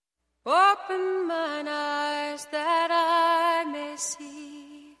Open mine eyes that I may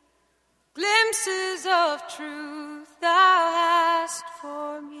see glimpses of truth thou hast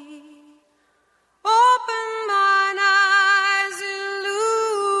for me. Open mine eyes,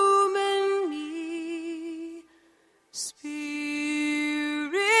 illumine me, Spirit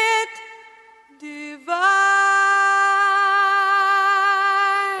divine.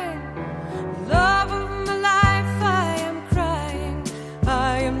 Love of my life, I am crying,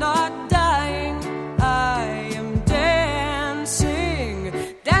 I am not dying, I am dancing,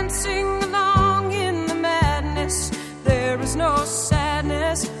 dancing along in the madness. There is no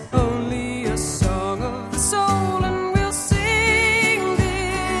sadness, only a song of the soul, and we'll sing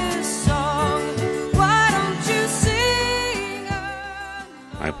this song. Why don't you sing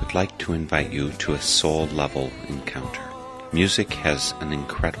along? I would like to invite you to a soul-level encounter. Music has an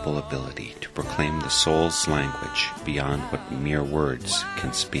incredible ability to proclaim the soul's language beyond what mere words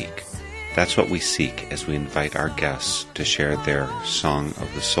can speak. That's what we seek as we invite our guests to share their song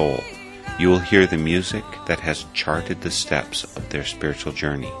of the soul. You will hear the music that has charted the steps of their spiritual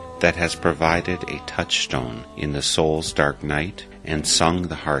journey, that has provided a touchstone in the soul's dark night and sung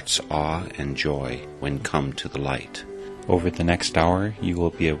the heart's awe and joy when come to the light. Over the next hour, you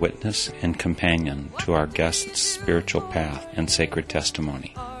will be a witness and companion to our guests' spiritual path and sacred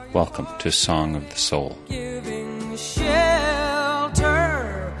testimony. Welcome to Song of the Soul. Giving shelter,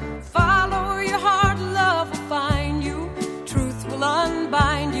 follow your heart, love will find you, truth will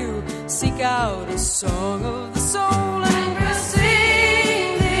unbind you, seek out a song of the soul, and we'll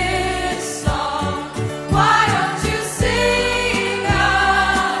sing this song. Why don't you sing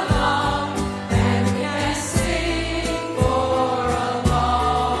along, and we can sing for a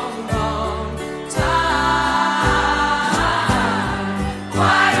long, long time.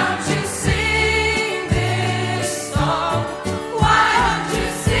 Why don't you sing this song? Why don't you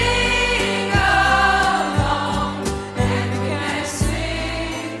sing along, and we can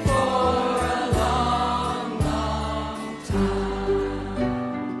sing for a long, long time.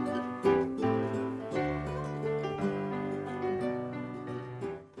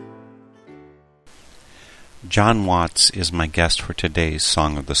 John Watts is my guest for today's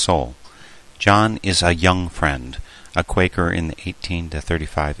Song of the Soul. John is a young friend, a Quaker in the 18 to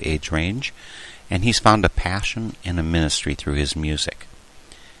 35 age range, and he's found a passion and a ministry through his music.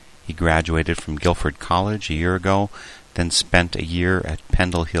 He graduated from Guilford College a year ago, then spent a year at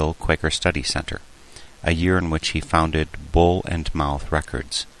Pendle Hill Quaker Study Center, a year in which he founded Bull and Mouth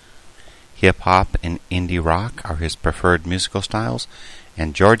Records. Hip-hop and indie rock are his preferred musical styles,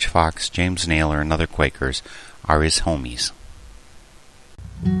 and George Fox, James Naylor, and other Quakers are his homies.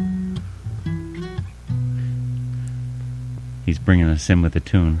 He's bringing us in with a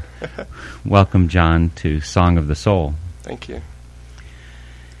tune. Welcome, John, to Song of the Soul. Thank you.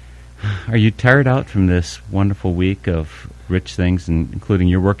 Are you tired out from this wonderful week of rich things, including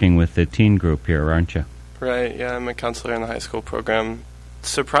you're working with the teen group here, aren't you? Right, yeah, I'm a counselor in the high school program.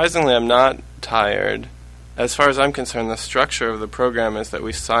 Surprisingly, I'm not tired. As far as I'm concerned, the structure of the program is that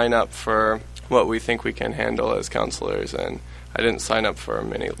we sign up for what we think we can handle as counselors, and I didn't sign up for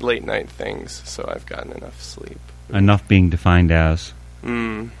many late-night things, so I've gotten enough sleep. Enough being defined as?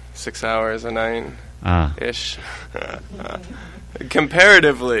 6 hours a night. Ish. Ah.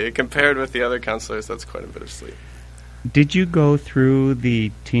 Comparatively, compared with the other counselors, that's quite a bit of sleep. Did you go through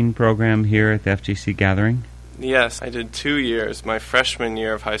the teen program here at the FGC Gathering? Yes, I did 2 years, my freshman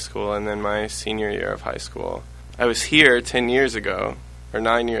year of high school and then my senior year of high school. I was here 10 years ago, or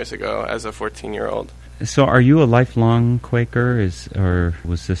 9 years ago, as a 14-year-old. So are you a lifelong Quaker, or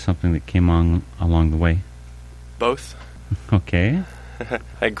was this something that came on along the way? Both. Okay.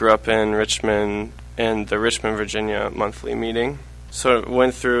 I grew up in Richmond, in the Richmond, Virginia monthly meeting. So I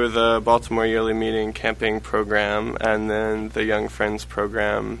went through the Baltimore yearly meeting camping program and then the Young Friends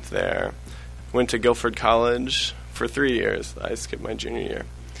program there. Went to Guilford College for 3 years. I skipped my junior year.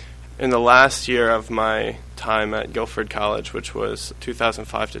 In the last year of my time at Guilford College, which was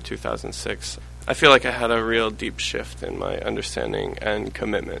 2005 to 2006, I feel like I had a real deep shift in my understanding and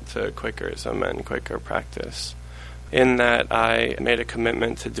commitment to Quakerism and Quaker practice. In that, I made a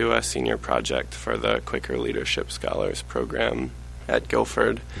commitment to do a senior project for the Quaker Leadership Scholars program at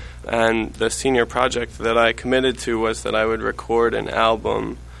Guilford. And the senior project that I committed to was that I would record an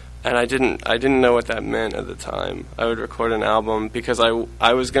album. And I didn't know what that meant at the time. I would record an album because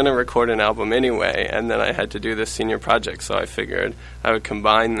I was going to record an album anyway, and then I had to do this senior project, so I figured I would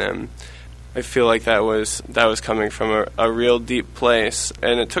combine them. I feel like that was coming from a real deep place,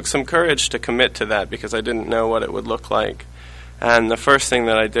 and it took some courage to commit to that because I didn't know what it would look like. And the first thing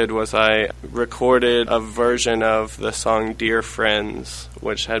that I did was I recorded a version of the song Dear Friends,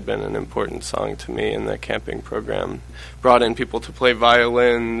 which had been an important song to me in the camping program. Brought in people to play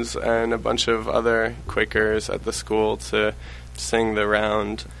violins and a bunch of other Quakers at the school to sing the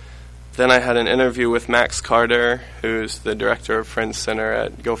round. Then I had an interview with Max Carter, who's the director of Friends Center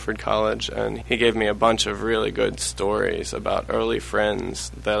at Guilford College, and he gave me a bunch of really good stories about early friends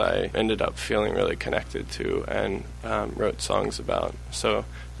that I ended up feeling really connected to and wrote songs about. So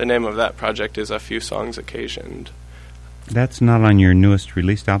the name of that project is A Few Songs Occasioned. That's not on your newest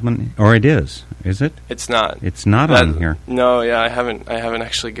released album, or it is it? It's not. It's not on here. No, yeah, I haven't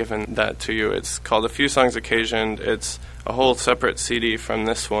actually given that to you. It's called A Few Songs Occasioned. It's a whole separate CD from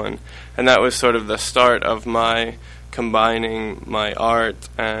this one, and that was sort of the start of my combining my art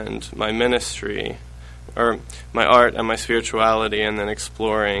and my ministry, or my art and my spirituality, and then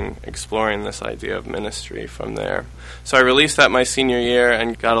exploring this idea of ministry from there. So I released that my senior year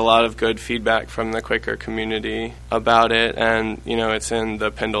and got a lot of good feedback from the Quaker community about it, and it's in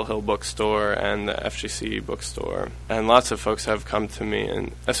the Pendle Hill bookstore and the FGC bookstore, and lots of folks have come to me,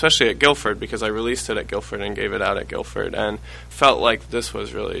 and especially at Guilford, because I released it at Guilford and gave it out at Guilford, and felt like this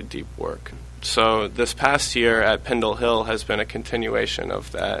was really deep work. So this past year at Pendle Hill has been a continuation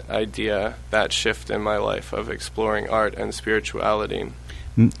of that idea, that shift in my life of exploring art and spirituality.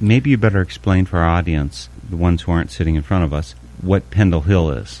 Maybe you better explain for our audience, the ones who aren't sitting in front of us, what Pendle Hill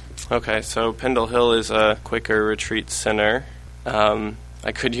is. Okay, so Pendle Hill is a Quaker retreat center.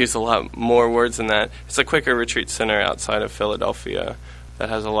 I could use a lot more words than that. It's a Quaker retreat center outside of Philadelphia that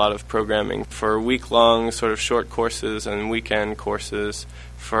has a lot of programming for week-long sort of short courses and weekend courses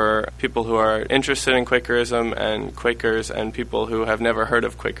for people who are interested in Quakerism and Quakers and people who have never heard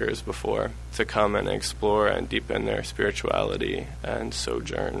of Quakers before to come and explore and deepen their spirituality and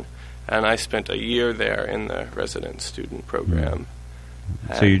sojourn. And I spent a year there in the resident student program.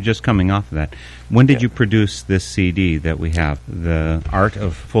 So you're just coming off of that. When did you produce this CD that we have, The Art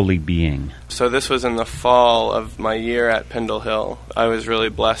of Fully Being? So this was in the fall of my year at Pendle Hill. I was really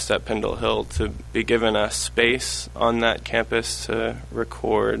blessed at Pendle Hill to be given a space on that campus to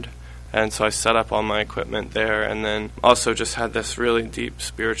record. And so I set up all my equipment there, and then also just had this really deep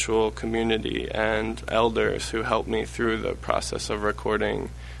spiritual community and elders who helped me through the process of recording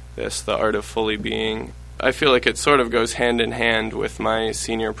this, The Art of Fully Being. I feel like it sort of goes hand in hand with my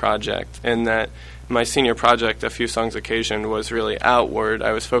senior project, in that my senior project, A Few Songs Occasioned, was really outward.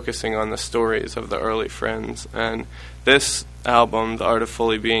 I was focusing on the stories of the early friends, and this album, The Art of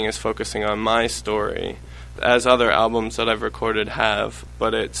Fully Being, is focusing on my story, as other albums that I've recorded have,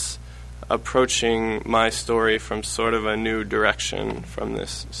 but it's approaching my story from sort of a new direction, from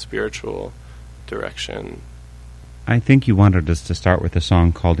this spiritual direction. I think you wanted us to start with a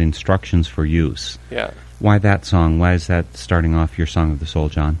song called Instructions for Use. Yeah. Why that song? Why is that starting off your Song of the Soul,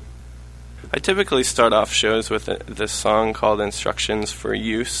 John? I typically start off shows with this song called Instructions for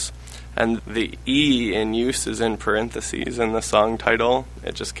Use, and the E in use is in parentheses in the song title.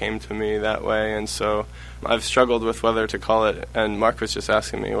 It just came to me that way, and so I've struggled with whether to call it, and Mark was just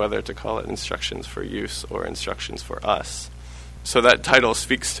asking me whether to call it Instructions for Use or Instructions for Us. So that title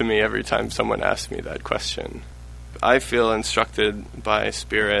speaks to me every time someone asks me that question. I feel instructed by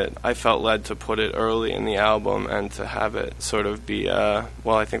Spirit. I felt led to put it early in the album and to have it sort of be, I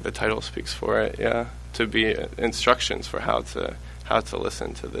think the title speaks for it, yeah, to be instructions for how to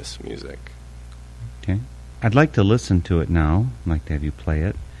listen to this music. Okay. I'd like to listen to it now. I'd like to have you play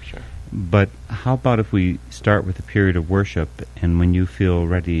it. Sure. But how about if we start with a period of worship, and when you feel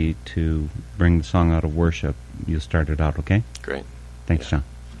ready to bring the song out of worship, you'll start it out, okay? Great. Thanks, John.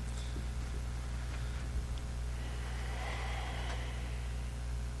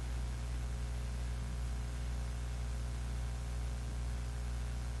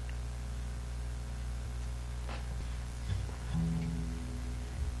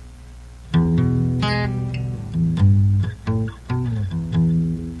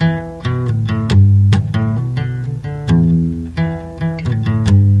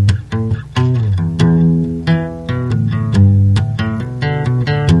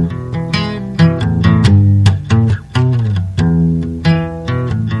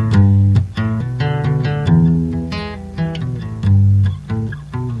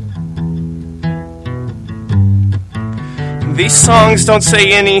 These songs don't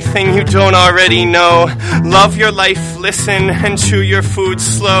say anything you don't already know. Love your life, listen, and chew your food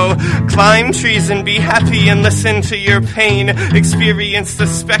slow. Climb trees and be happy and listen to your pain. Experience the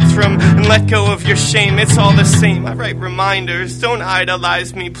spectrum and let go of your shame. It's all the same. I write reminders. Don't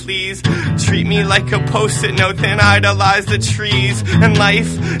idolize me, please. Treat me like a post-it note, then idolize the trees and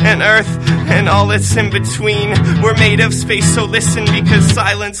life and earth and all that's in between. We're made of space, so listen, because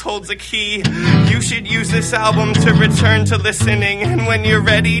silence holds a key. You should use this album to return to listening, and when you're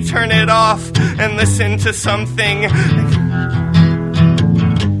ready, turn it off and listen to something.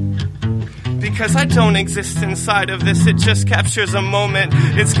 Because I don't exist inside of this, it just captures a moment.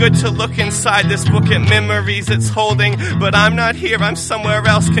 It's good to look inside this book at memories it's holding, but I'm not here, I'm somewhere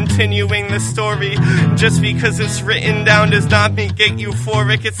else continuing the story. Just because it's written down does not make it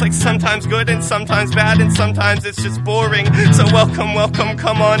euphoric. It's like sometimes good and sometimes bad and sometimes it's just boring. So welcome, welcome,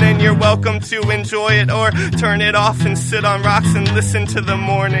 come on in, you're welcome to enjoy it or turn it off and sit on rocks and listen to the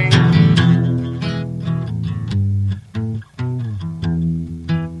morning.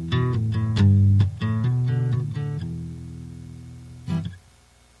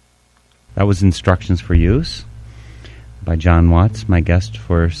 That was Instructions for Use by John Watts, my guest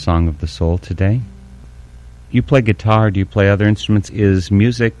for Song of the Soul today. You play guitar. Do you play other instruments? Is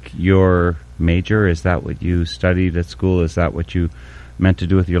music your major? Is that what you studied at school? Is that what you meant to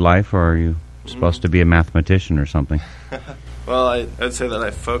do with your life? Or are you supposed to be a mathematician or something? Well, I'd say that I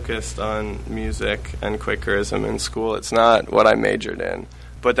focused on music and Quakerism in school. It's not what I majored in.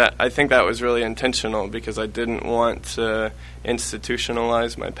 But I think that was really intentional because I didn't want to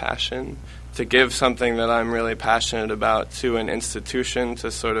institutionalize my passion, to give something that I'm really passionate about to an institution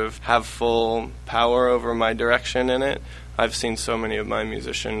to sort of have full power over my direction in it. I've seen so many of my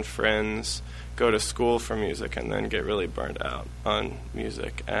musician friends go to school for music and then get really burnt out on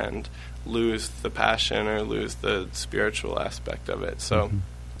music and lose the passion or lose the spiritual aspect of it. So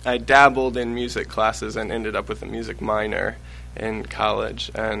I dabbled in music classes and ended up with a music minor in college,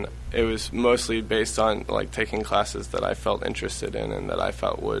 and it was mostly based on like taking classes that I felt interested in and that I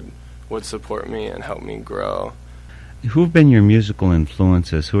felt would support me and help me grow. Who have been your musical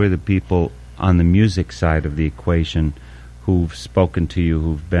influences? Who are the people on the music side of the equation who've spoken to you,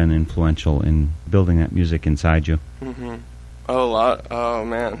 who've been influential in building that music inside you? Oh, a lot. Oh,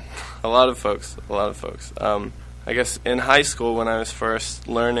 man. A lot of folks. I guess in high school when I was first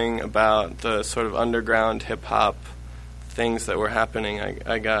learning about the sort of underground hip-hop things that were happening,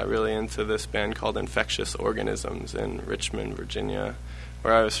 I got really into this band called Infectious Organisms in Richmond, Virginia,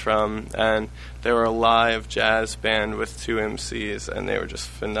 where I was from, and they were a live jazz band with 2 MCs, and they were just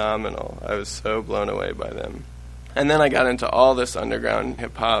phenomenal. I was so blown away by them. And then I got into all this underground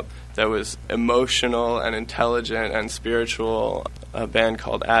hip-hop that was emotional and intelligent and spiritual, a band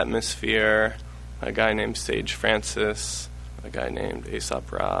called Atmosphere, a guy named Sage Francis, a guy named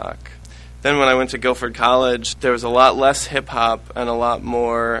Aesop Rock. Then when I went to Guilford College, there was a lot less hip-hop and a lot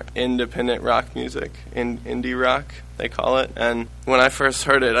more independent rock music, indie rock, they call it. And when I first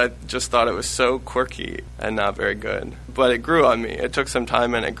heard it, I just thought it was so quirky and not very good. But it grew on me. It took some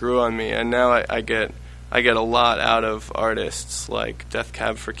time and it grew on me. And now I get a lot out of artists like Death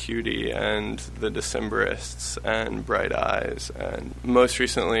Cab for Cutie and the Decemberists and Bright Eyes. And most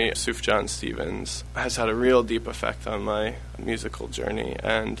recently, Sufjan Stevens has had a real deep effect on my musical journey.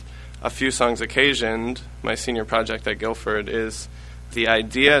 And A Few Songs Occasioned, my senior project at Guilford, is the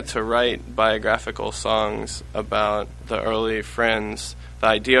idea to write biographical songs about the early Friends. The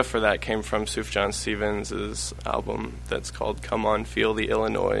idea for that came from Sufjan Stevens' album that's called Come On, Feel the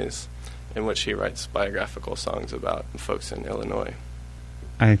Illinois, in which he writes biographical songs about folks in Illinois.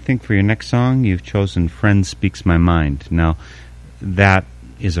 I think for your next song, you've chosen Friend Speaks My Mind. Now, that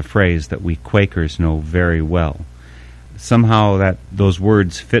is a phrase that we Quakers know very well. Somehow those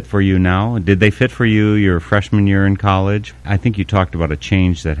words fit for you now. Did they fit for you your freshman year in college? I think you talked about a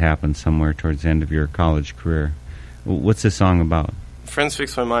change that happened somewhere towards the end of your college career. What's this song about? Friend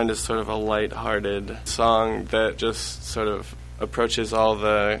Speaks My Mind is sort of a light-hearted song that just sort of approaches all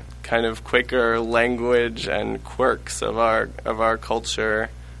the kind of Quaker language and quirks of our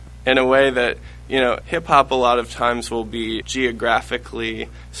culture in a way that, hip-hop a lot of times will be geographically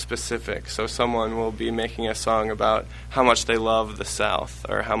specific. So someone will be making a song about how much they love the South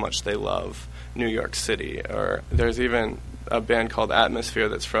or how much they love New York City. Or there's even a band called Atmosphere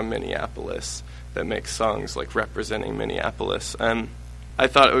that's from Minneapolis that makes songs like representing Minneapolis. And I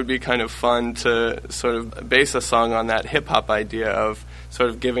thought it would be kind of fun to sort of base a song on that hip-hop idea of sort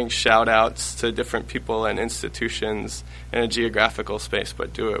of giving shout-outs to different people and institutions in a geographical space,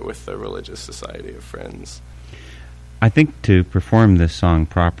 but do it with the Religious Society of Friends. I think to perform this song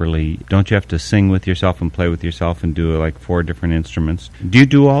properly, don't you have to sing with yourself and play with yourself and do like 4 different instruments? Do you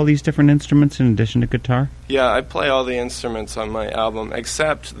do all these different instruments in addition to guitar? Yeah, I play all the instruments on my album,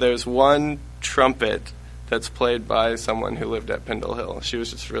 except there's one trumpet that's played by someone who lived at Pendle Hill. She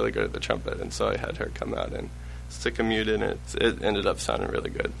was just really good at the trumpet, and so I had her come out and stick a mute in it. It ended up sounding really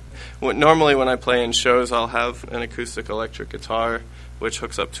good. Normally when I play in shows, I'll have an acoustic electric guitar, which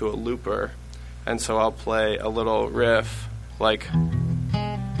hooks up to a looper, and so I'll play a little riff, like, and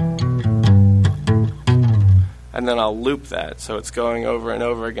then I'll loop that, so it's going over and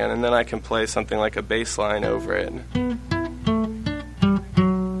over again, and then I can play something like a bass line over it,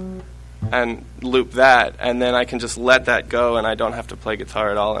 and loop that, and then I can just let that go, and I don't have to play guitar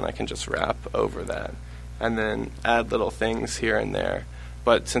at all, and I can just rap over that, and then add little things here and there.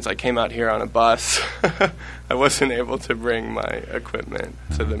 But since I came out here on a bus, I wasn't able to bring my equipment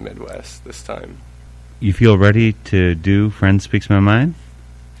to the Midwest this time. You feel ready to do Friend Speaks My Mind?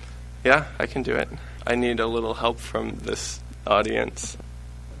 Yeah, I can do it. I need a little help from this audience.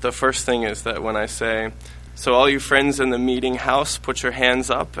 The first thing is that when I say, so all you friends in the meeting house, put your hands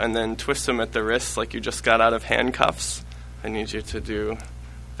up and then twist them at the wrists like you just got out of handcuffs. I need you to do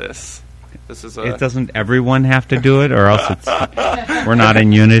this. This is doesn't everyone have to do it, or else we're not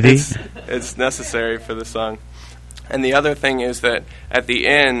in unity? It's necessary for the song. And the other thing is that at the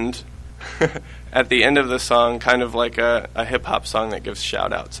end, at the end of the song, kind of like a hip-hop song that gives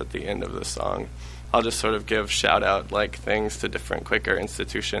shout-outs at the end of the song, I'll just sort of give shout-out like things to different Quaker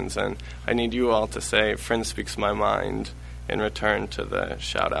institutions, and I need you all to say, Friend Speaks My Mind, in return to the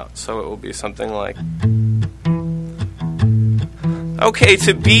shout-out. So it will be something like, okay,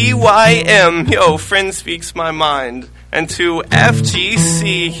 to BYM, yo, Friend Speaks My Mind. And to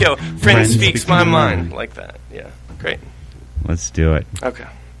FGC, yo, Friend Speaks My Mind. Like that, yeah. Great. Let's do it. Okay.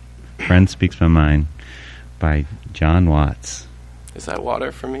 Friend Speaks My Mind by John Watts. Is that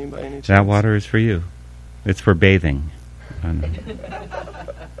water for me by any chance? That water is for you. It's for bathing.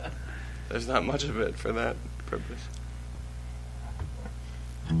 There's not much of it for that purpose.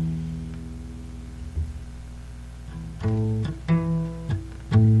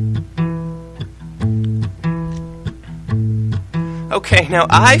 Okay, now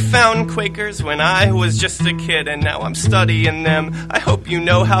I found Quakers when I was just a kid, and now I'm studying them. I hope you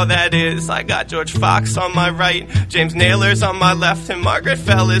know how that is. I got George Fox on my right, James Naylor's on my left, and Margaret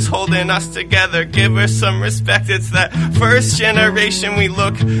Fell is holding us together. Give her some respect. It's that first generation we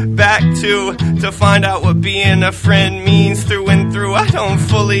look back to find out what being a friend means through and through. I don't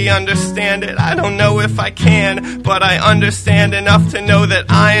fully understand it. I don't know if I can, but I understand enough to know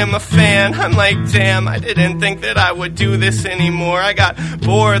that I am a fan. I'm like, damn, I didn't think that I would do this anymore. I got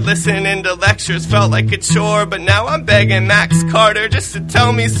bored listening to lectures, felt like a chore, but now I'm begging Max Carter just to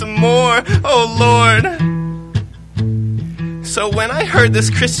tell me some more. Oh Lord. So when I heard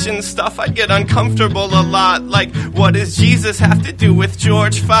this Christian stuff, I'd get uncomfortable a lot. Like, what does Jesus have to do with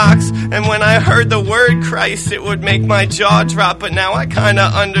George Fox? And when I heard the word Christ, it would make my jaw drop. But now I kinda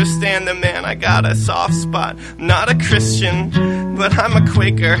understand the man. I got a soft spot. I'm not a Christian, but I'm a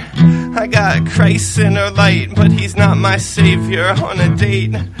Quaker. I got Christ's inner light, but he's not my savior. On a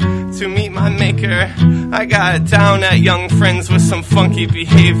date to meet my maker, I got down at young friends with some funky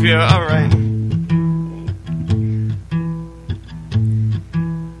behavior. Alright.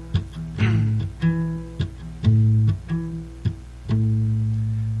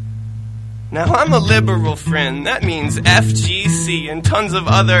 Now I'm a liberal friend, that means FGC and tons of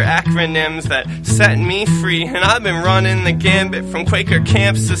other acronyms that set me free. And I've been running the gambit from Quaker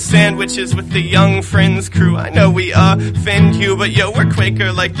camps to sandwiches with the Young Friends crew. I know we offend you, but yo, we're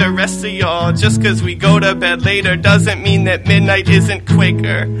Quaker like the rest of y'all. Just cause we go to bed later doesn't mean that midnight isn't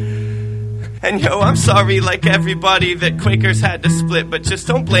Quaker. And yo, I'm sorry like everybody that Quakers had to split, but just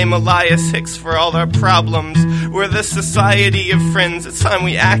don't blame Elias Hicks for all our problems. We're the society of friends. It's time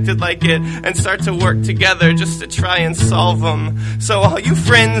we acted like it and start to work together just to try and solve them. So all you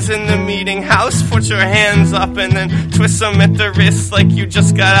friends in the meeting house, put your hands up and then twist them at the wrists like you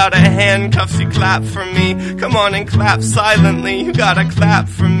just got out of handcuffs. You clap for me. Come on and clap silently. You gotta clap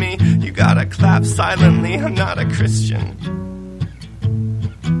for me. You gotta clap silently. I'm not a Christian.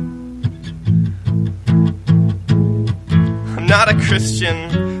 Not a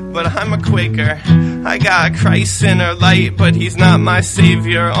Christian, but I'm a Quaker. I got Christ's inner light, but he's not my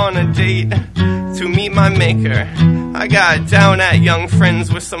savior. On a date to meet my maker. I got down at young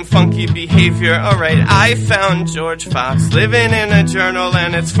friends with some funky behavior. Alright, I found George Fox living in a journal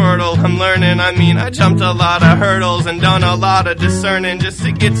and it's fertile. I'm learning, I jumped a lot of hurdles and done a lot of discerning just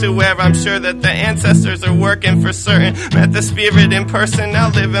to get to where I'm sure that the ancestors are working for certain. Met the spirit in person, now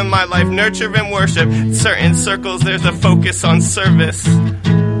living my life, nurture and worship. In certain circles there's a focus on service.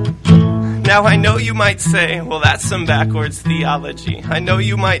 Now I know you might say, well that's some backwards theology. I know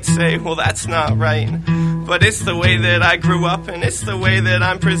you might say, well that's not right. But it's the way that I grew up and it's the way that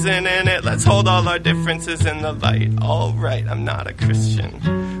I'm presenting it. Let's hold all our differences in the light. Alright, I'm not a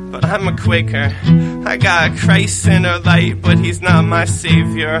Christian, but I'm a Quaker. I got Christ's inner light, but he's not my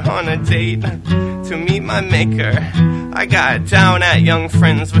savior. On a date to meet my maker, I got down at young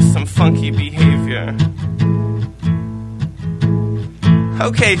friends with some funky behavior.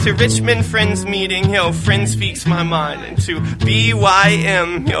 Okay, to Richmond Friends meeting, friend speaks my mind. And to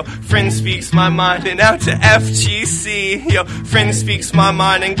BYM, friend speaks my mind. And out to FGC, friend speaks my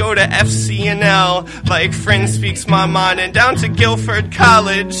mind. And go to FCNL, like friend speaks my mind. And down to Guilford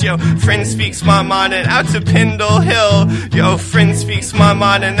College, friend speaks my mind. And out to Pendle Hill, friend speaks my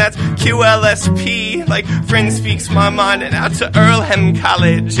mind. And that's QLSP, like friend speaks my mind. And out to Earlham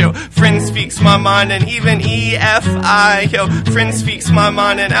College, friend speaks my mind. And even EFI, friend speaks my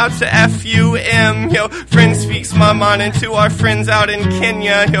mind. And out to FUM, friend speaks my mind. And to our friends out in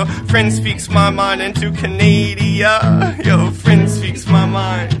Kenya, friend speaks my mind. And to Canada, friend speaks my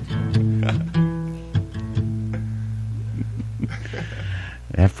mind.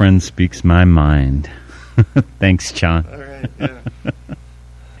 That friend speaks my mind. Thanks, John. All right, yeah.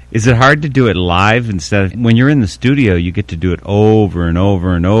 Is it hard to do it live instead of when you're in the studio? You get to do it over and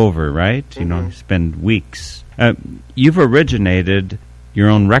over and over, right? Mm-hmm. You spend weeks. You've originated your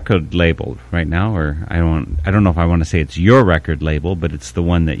own record label right now, or I don't know if I want to say it's your record label, but it's the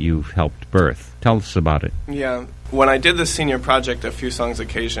one that you've helped birth. Tell us about it. Yeah. When I did the senior project, A Few Songs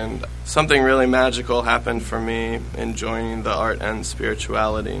Occasioned, something really magical happened for me in joining the art and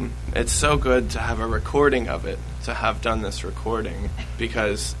spirituality. It's so good to have a recording of it, to have done this recording,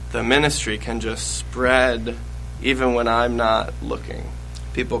 because the ministry can just spread even when I'm not looking.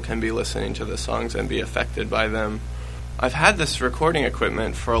 People can be listening to the songs and be affected by them. I've had this recording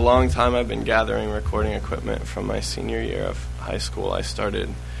equipment for a long time. I've been gathering recording equipment from my senior year of high school. I started,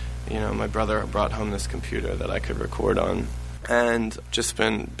 my brother brought home this computer that I could record on, and just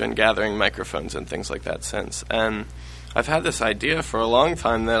been gathering microphones and things like that since. And I've had this idea for a long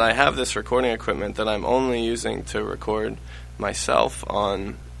time that I have this recording equipment that I'm only using to record myself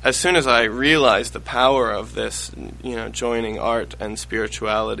on. As soon as I realized the power of this, joining art and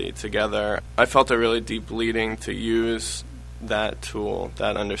spirituality together, I felt a really deep leading to use that tool,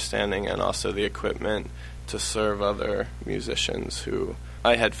 that understanding, and also the equipment to serve other musicians who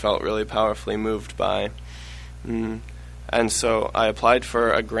I had felt really powerfully moved by. And so I applied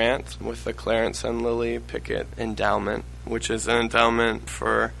for a grant with the Clarence and Lily Pickett Endowment, which is an endowment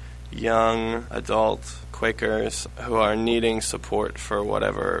for young adult Quakers who are needing support for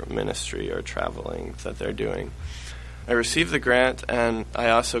whatever ministry or traveling that they're doing. I received the grant, and I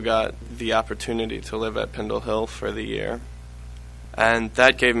also got the opportunity to live at Pendle Hill for the year. And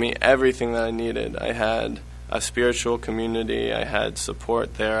that gave me everything that I needed. I had a spiritual community, I had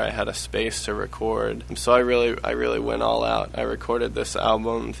support there, I had a space to record. So I really went all out. I recorded this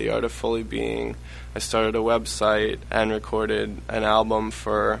album, The Art of Fully Being. I started a website and recorded an album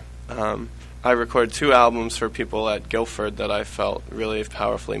for... I recorded 2 albums for people at Guilford that I felt really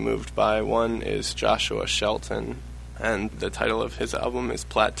powerfully moved by. One is Joshua Shelton, and the title of his album is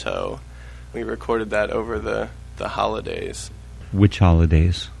Plateau. We recorded that over the holidays. Which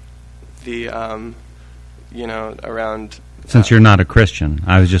holidays? The, around... Since you're not a Christian,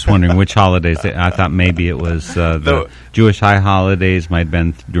 I was just wondering which holidays. I thought maybe it was the Jewish high holidays, might have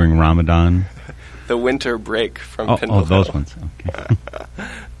been during Ramadan. The winter break from Pendle Hill. Those ones. Okay.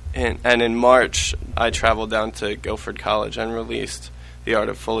 And in March, I traveled down to Guilford College and released The Art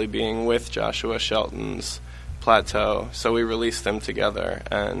of Fully Being with Joshua Shelton's Plateau. So we released them together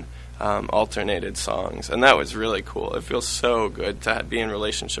and alternated songs. And that was really cool. It feels so good to be in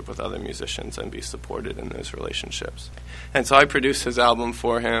relationship with other musicians and be supported in those relationships. And so I produced his album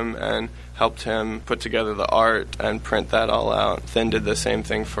for him and helped him put together the art and print that all out. Then did the same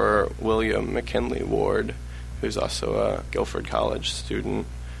thing for William McKinley Ward, who's also a Guilford College student.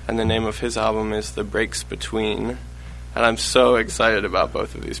 And the name of his album is The Breaks Between. And I'm so excited about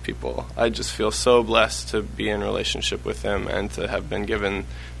both of these people. I just feel so blessed to be in relationship with them and to have been given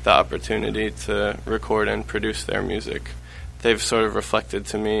the opportunity to record and produce their music. They've sort of reflected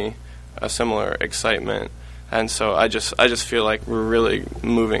to me a similar excitement And so I just feel like we're really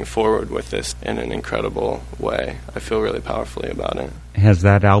moving forward with this in an incredible way. I feel really powerfully about it. Has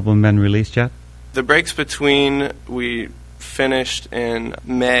that album been released yet? The breaks between, we finished in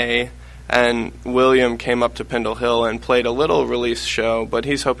May, and William came up to Pendle Hill and played a little release show, but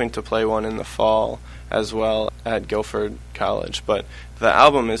he's hoping to play one in the fall as well at Guilford College. But the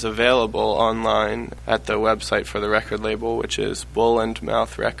album is available online at the website for the record label, which is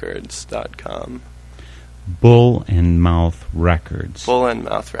bullandmouthrecords.com. Bull and Mouth Records. Bull and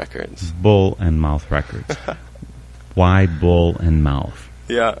Mouth Records. Bull and Mouth Records. Why Bull and Mouth?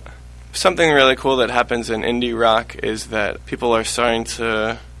 Yeah. Something really cool that happens in indie rock is that people are starting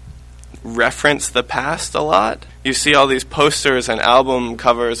to reference the past a lot. You see all these posters and album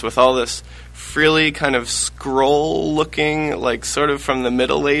covers with all this frilly kind of scroll-looking, like sort of from the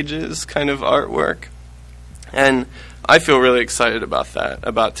Middle Ages kind of artwork. And I feel really excited about that,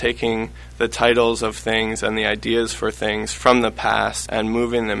 about taking the titles of things and the ideas for things from the past and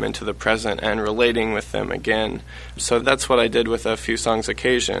moving them into the present and relating with them again. So that's what I did with A Few Songs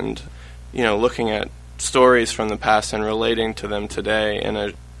Occasioned, looking at stories from the past and relating to them today in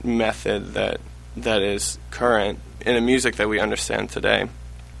a method that is current in a music that we understand today.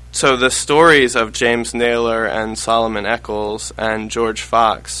 So the stories of James Naylor and Solomon Eccles and George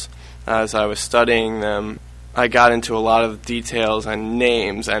Fox, as I was studying them, I got into a lot of details and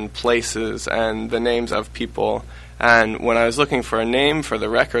names and places and the names of people. And when I was looking for a name for the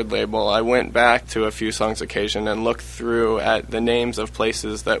record label, I went back to A Few Songs Occasioned and looked through at the names of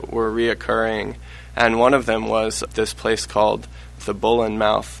places that were reoccurring. And one of them was this place called the Bull and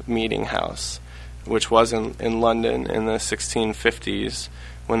Mouth Meeting House, which was in London in the 1650s.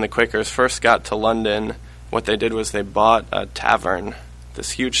 When the Quakers first got to London, what they did was they bought a tavern,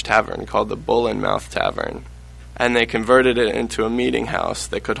 this huge tavern called the Bull and Mouth Tavern. And they converted it into a meeting house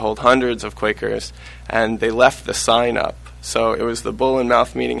that could hold hundreds of Quakers, and they left the sign up. So it was the Bull and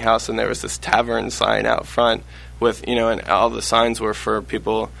Mouth Meeting House, and there was this tavern sign out front with, and all the signs were for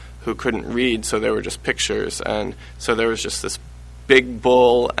people who couldn't read, so there were just pictures. And so there was just this big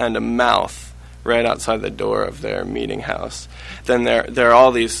bull and a mouth right outside the door of their meeting house. Then there are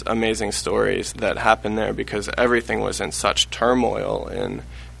all these amazing stories that happened there because everything was in such turmoil in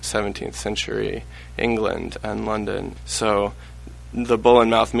 17th century England and London. So the Bull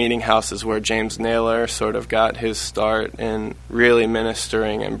and Mouth Meeting House is where James Naylor sort of got his start in really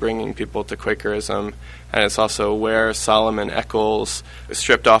ministering and bringing people to Quakerism. And it's also where Solomon Eccles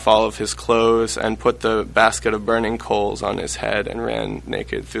stripped off all of his clothes and put the basket of burning coals on his head and ran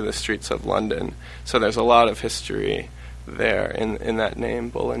naked through the streets of London. So there's a lot of history there in that name,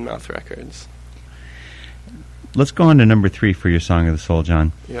 Bull and Mouth Records. Let's go on to number 3 for your Song of the Soul,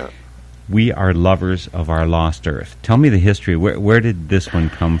 John. Yeah. We Are Lovers of Our Lost Earth. Tell me the history. Where did this one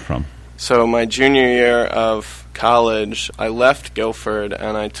come from? So my junior year of college, I left Guilford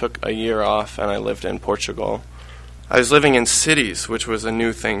and I took a year off and I lived in Portugal. I was living in cities, which was a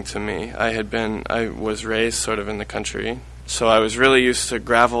new thing to me. I was raised sort of in the country, so I was really used to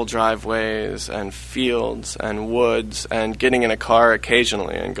gravel driveways and fields and woods and getting in a car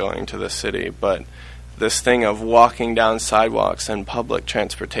occasionally and going to the city. But this thing of walking down sidewalks and public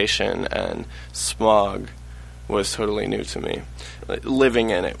transportation and smog was totally new to me.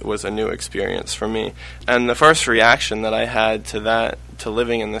 Living in it was a new experience for me. And the first reaction that I had to that, to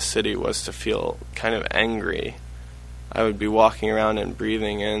living in the city, was to feel kind of angry. I would be walking around and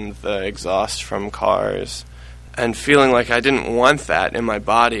breathing in the exhaust from cars and feeling like I didn't want that in my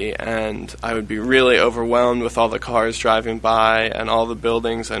body, and I would be really overwhelmed with all the cars driving by and all the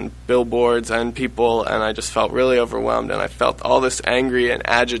buildings and billboards and people, and I just felt really overwhelmed, and I felt all this angry and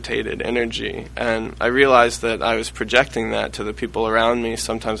agitated energy, and I realized that I was projecting that to the people around me.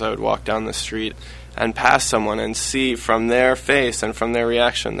 Sometimes I would walk down the street and pass someone and see from their face and from their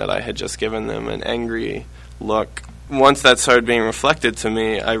reaction that I had just given them an angry look. Once that started being reflected to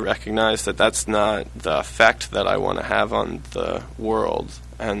me, I recognized that that's not the effect that I want to have on the world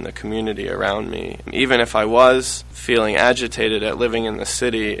and the community around me. Even if I was feeling agitated at living in the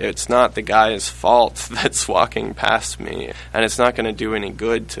city, it's not the guy's fault that's walking past me, and it's not going to do any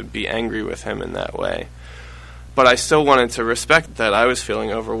good to be angry with him in that way. But I still wanted to respect that I was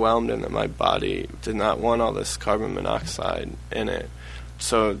feeling overwhelmed and that my body did not want all this carbon monoxide in it.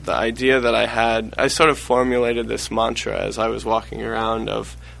 So the idea that I had, I sort of formulated this mantra as I was walking around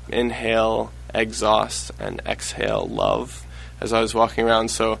of inhale, exhaust, and exhale, love, as I was walking around.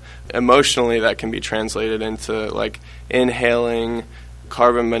 So emotionally that can be translated into like inhaling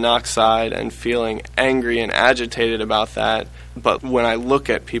carbon monoxide and feeling angry and agitated about that. But when I look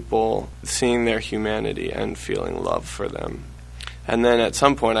at people, seeing their humanity and feeling love for them. And then at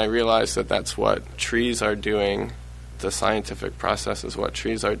some point I realized that that's what trees are doing. The scientific process is what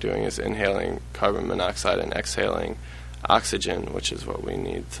trees are doing, is inhaling carbon monoxide and exhaling oxygen, which is what we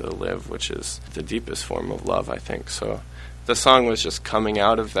need to live, which is the deepest form of love, I think. So the song was just coming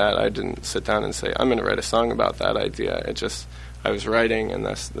out of that. I didn't sit down and say, I'm going to write a song about that idea. I was writing, and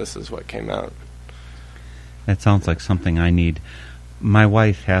this is what came out. That sounds like something I need. My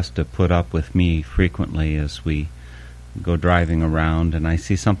wife has to put up with me frequently as we go driving around, and I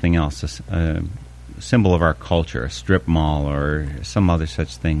see something else, a symbol of our culture, a strip mall or some other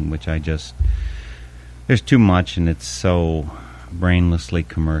such thing, which there's too much, and it's so brainlessly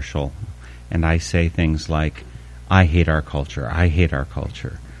commercial. And I say things like, I hate our culture, I hate our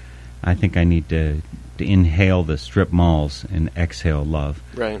culture. I think I need to inhale the strip malls and exhale love.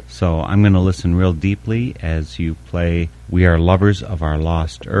 Right. So I'm going to listen real deeply as you play We Are Lovers of Our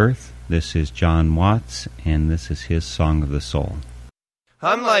Lost Earth. This is John Watts, and this is his Song of the Soul.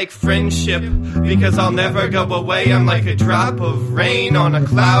 I'm like friendship, because I'll never go away. I'm like a drop of rain on a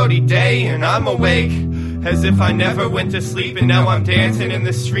cloudy day, and I'm awake as if I never went to sleep. And now I'm dancing in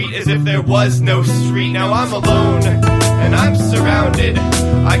the street as if there was no street. Now I'm alone, and I'm surrounded.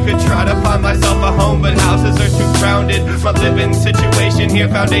 I could try to find myself a home, but houses are too crowded. My living situation here,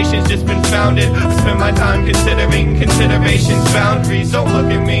 foundation's just been founded. I spend my time considering considerations, boundaries. Don't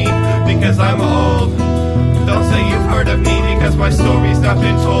look at me, because I'm old. Don't say you've heard of me, because my story's not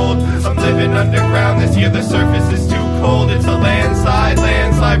been told. I'm living underground, this year the surface is too cold. It's a landslide,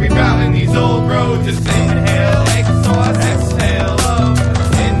 rerouting these old roads. Just inhale, exhaust, exhale, love.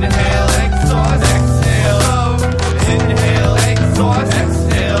 Inhale, exhaust, exhale, love. Inhale, exhaust,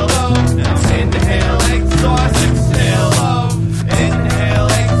 exhale, love. Now inhale, exhaust, exhale, love. Inhale,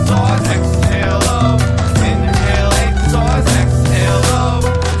 exhaust, exhale, love. Inhale, exhaust, exhale, love.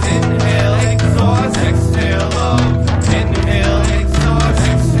 Inhale, exhaust, exhale, love. Inhale, exhaust,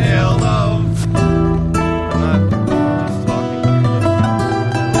 exhale, love. I'm not just talking.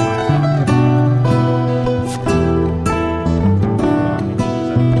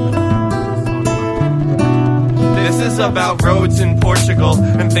 This is about roads in Portugal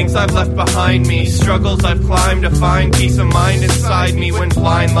and things I've left behind me, struggles I've climbed to find peace of mind inside me. When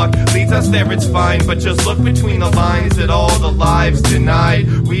blind luck leads us there, it's fine, but just look between the lines at all the lives denied.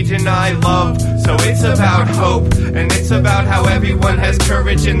 We deny love, so it's about hope, and it's about how everyone has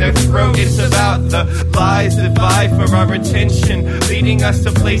courage in their throat. It's about the lies that vie for our attention, leading us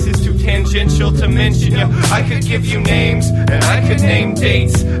to places too tangential to mention. Yeah, I could give you names, and I could name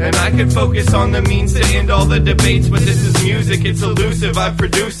dates, and I could focus on the means to end all the debates. But this is music, it's elusive. I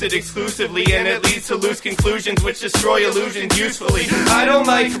produce it exclusively, and it leads to loose conclusions which destroy illusions usefully. I don't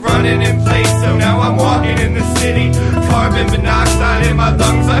like running in place, so now I'm walking in the city. Carbon monoxide in my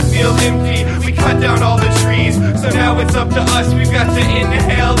lungs, I feel empty. We cut down all the trees, so now it's up to us. We've got to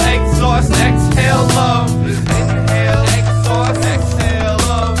inhale, exhaust, exhale, love. Inhale, exhaust, exhale,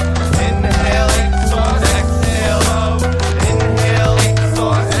 love. Inhale, exhaust, exhale, love. Inhale,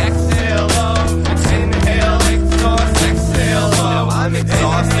 exhaust, exhale, love. Inhale, exhaust, exhale, love. I'm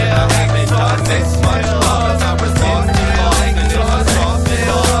exhausted, I haven't done this much love. I was lost in love, exhausted,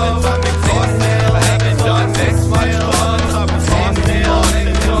 love. I'm exhausted, I haven't done this much love. I was lost in love,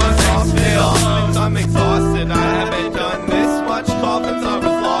 exhausted, love. I'm exhausted, I haven't done this much coffins. I was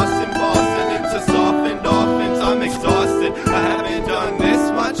lost in Boston, it's a softened offense. I'm exhausted, I haven't done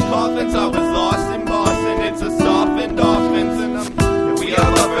this much coffins. I was lost in Boston, it's a softened offense. And we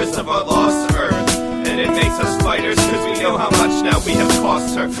are lovers of our lost earth, and it makes us fighters, cause we know how much now we have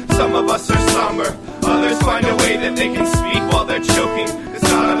cost her. Some of us are somber, others find a way that they can speak while they're choking. It's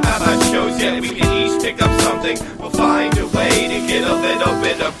not a path I chose yet, we can each pick up something. We'll find a way to get a little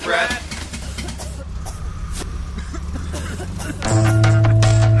bit of breath.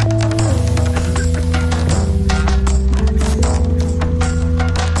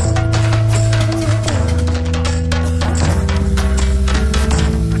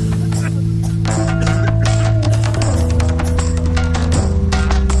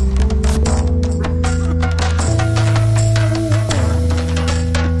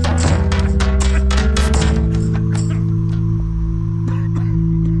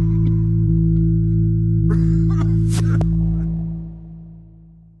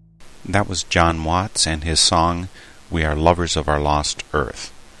 That was John Watts and his song, We Are Lovers of Our Lost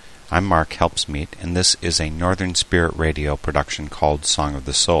Earth. I'm Mark Helpsmeet, and this is a Northern Spirit Radio production called Song of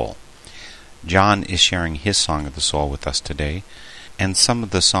the Soul. John is sharing his Song of the Soul with us today, and some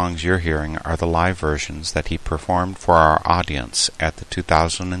of the songs you're hearing are the live versions that he performed for our audience at the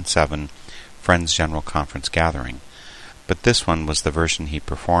 2007 Friends General Conference gathering. But this one was the version he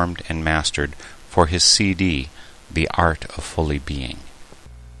performed and mastered for his CD, the art of fully being.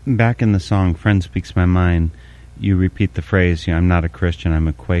 Back in the song Friend Speaks My Mind, you repeat the phrase, I'm not a Christian, I'm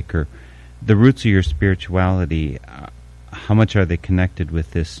a Quaker. The roots of your spirituality, how much are they connected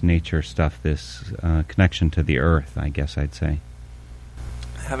with this nature stuff, this connection to the earth, I guess I'd say?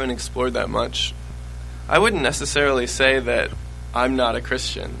 I haven't explored that much. I wouldn't necessarily say that I'm not a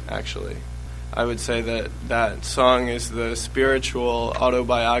Christian, actually. I would say that that song is the spiritual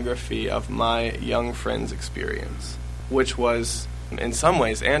autobiography of my young friend's experience, which was, in some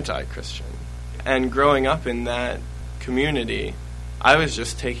ways, anti-Christian. And growing up in that community, I was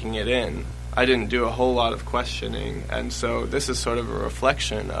just taking it in. I didn't do a whole lot of questioning, and so this is sort of a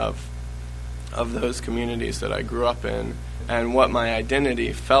reflection of those communities that I grew up in and what my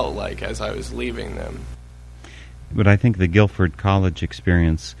identity felt like as I was leaving them. But I think the Guilford College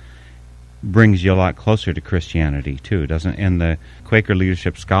experience brings you a lot closer to Christianity, too, doesn't it? And the Quaker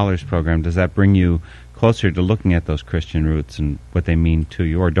Leadership Scholars Program, does that bring you closer to looking at those Christian roots and what they mean to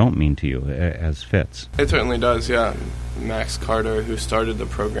you or don't mean to you as fits? It certainly does, yeah. Max Carter, who started the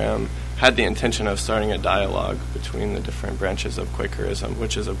program, had the intention of starting a dialogue between the different branches of Quakerism,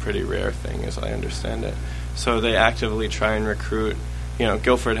 which is a pretty rare thing, as I understand it. So they actively try and recruit.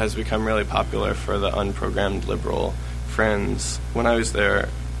 Guilford has become really popular for the unprogrammed liberal friends. When I was there,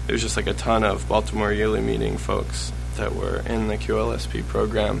 it was just like a ton of Baltimore Yearly Meeting folks that were in the QLSP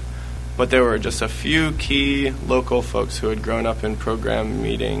program. But there were just a few key local folks who had grown up in program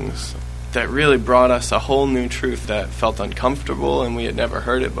meetings that really brought us a whole new truth that felt uncomfortable, and we had never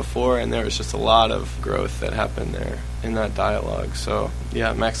heard it before, and there was just a lot of growth that happened there in that dialogue. So,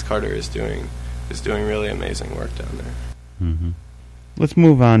 yeah, Max Carter is doing really amazing work down there. Mm-hmm. Let's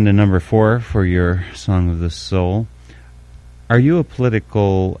move on to number 4 for your Song of the Soul. Are you a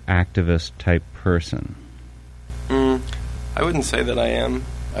political activist type person? I wouldn't say that I am.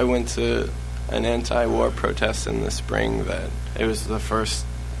 I went to an anti-war protest in the spring that it was the first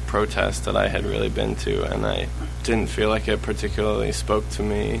protest that I had really been to, and I didn't feel like it particularly spoke to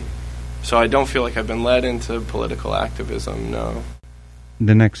me. So I don't feel like I've been led into political activism, no.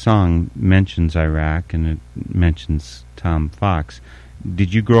 The next song mentions Iraq, and it mentions Tom Fox.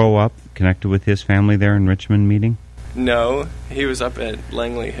 Did you grow up connected with his family there in Richmond meeting? No, he was up at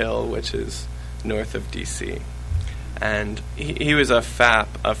Langley Hill, which is north of D.C., and he was a FAP,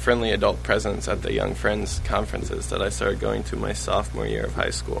 a friendly adult presence, at the Young Friends conferences that I started going to my sophomore year of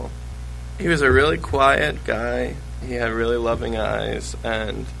high school. He was a really quiet guy. He had really loving eyes,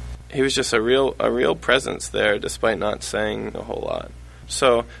 and he was just a real presence there, despite not saying a whole lot.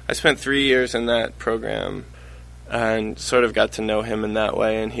 So I spent 3 years in that program and sort of got to know him in that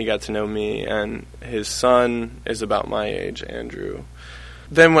way, and he got to know me, and his son is about my age, Andrew.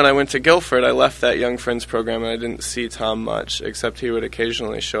 Then when I went to Guilford, I left that Young Friends program, and I didn't see Tom much, except he would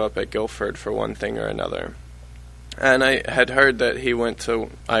occasionally show up at Guilford for one thing or another. And I had heard that he went to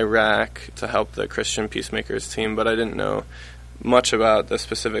Iraq to help the Christian Peacemakers team, but I didn't know much about the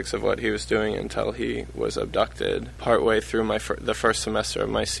specifics of what he was doing until he was abducted partway through the first semester of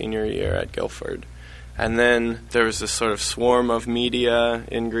my senior year at Guilford. And then there was this sort of swarm of media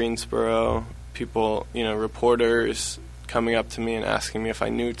in Greensboro, people, reporters coming up to me and asking me if I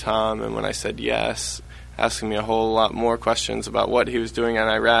knew Tom, and when I said yes, asking me a whole lot more questions about what he was doing in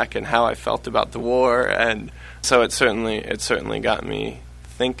Iraq and how I felt about the war, and so it certainly got me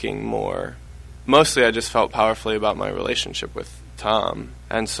thinking more. Mostly I just felt powerfully about my relationship with Tom,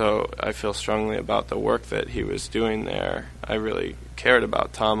 and so I feel strongly about the work that he was doing there. I really cared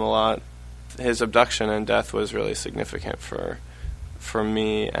about Tom a lot. His abduction and death was really significant for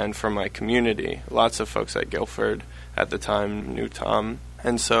me and for my community. Lots of folks at Guilford at the time knew Tom,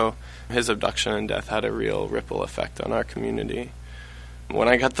 and so his abduction and death had a real ripple effect on our community. When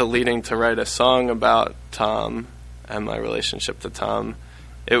I got the leading to write a song about Tom and my relationship to Tom,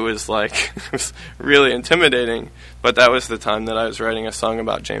 it was really intimidating, but that was the time that I was writing a song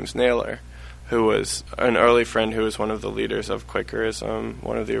about James Naylor, who was an early friend who was one of the leaders of Quakerism,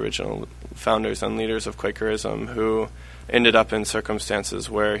 one of the original founders and leaders of Quakerism, who ended up in circumstances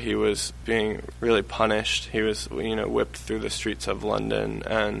where he was being really punished. He was, whipped through the streets of London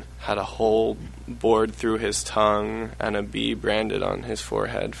and had a hole bored through his tongue and a bee branded on his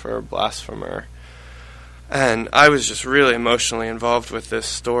forehead for a blasphemer. And I was just really emotionally involved with this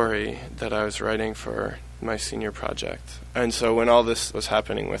story that I was writing for my senior project. And so when all this was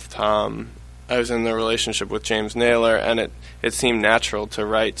happening with Tom, I was in the relationship with James Naylor, and it seemed natural to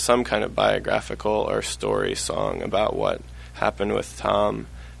write some kind of biographical or story song about what happened with Tom.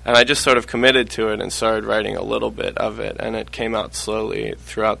 And I just sort of committed to it and started writing a little bit of it, and it came out slowly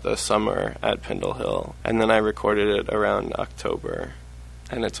throughout the summer at Pendle Hill. And then I recorded it around October,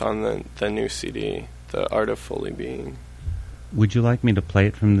 and it's on the new CD The Art of Fully Being. Would you like me to play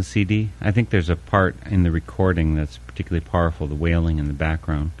it from the CD? I think there's a part in the recording that's particularly powerful, the wailing in the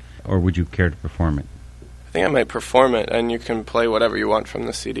background. Or would you care to perform it? I think I might perform it, and you can play whatever you want from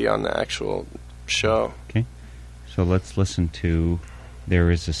the CD on the actual show. Okay. So let's listen to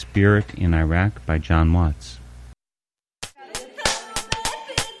There Is a Spirit in Iraq by John Watts.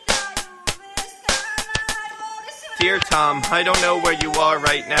 Dear Tom, I don't know where you are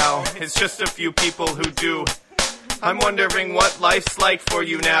right now. It's just a few people who do. I'm wondering what life's like for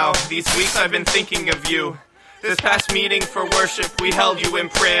you now. These weeks I've been thinking of you. This past meeting for worship, we held you in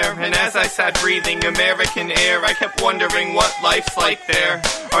prayer. And as I sat breathing American air, I kept wondering what life's like there.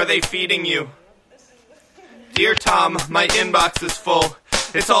 Are they feeding you? Dear Tom, my inbox is full.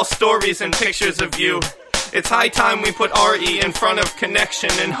 It's all stories and pictures of you. It's high time we put RE in front of connection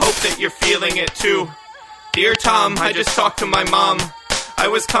and hope that you're feeling it too. Dear Tom, I just talked to my mom. I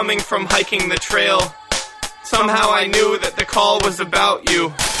was coming from hiking the trail. Somehow I knew that the call was about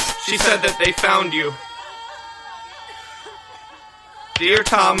you. She said that they found you. Dear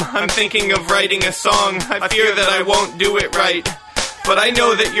Tom, I'm thinking of writing a song. I fear that I won't do it right. But I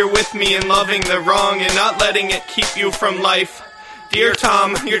know that you're with me in loving the wrong and not letting it keep you from life. Dear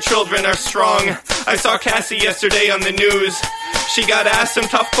Tom, your children are strong. I saw Cassie yesterday on the news. She got asked some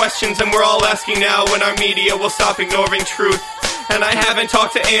tough questions and we're all asking now when our media will stop ignoring truth. And I haven't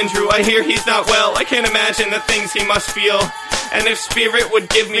talked to Andrew, I hear he's not well. I can't imagine the things he must feel. And if Spirit would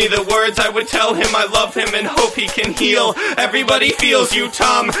give me the words, I would tell him I love him and hope he can heal. Everybody feels you,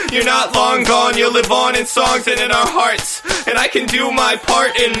 Tom. You're not long gone, you'll live on in songs and in our hearts. And I can do my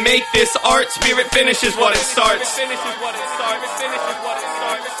part and make this art. Spirit finishes what it starts.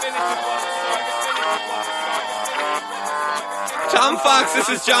 Tom Fox, this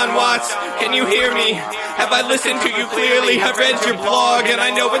is John Watts. Can you hear me? Have I listened to you clearly? I've read your blog, and I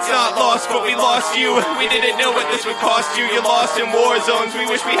know it's not lost, but we lost you. We didn't know what this would cost you. You're lost in war zones. We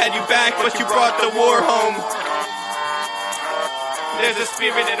wish we had you back, but you brought the war home. There's a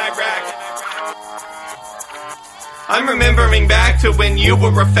spirit in Iraq. I'm remembering back to when you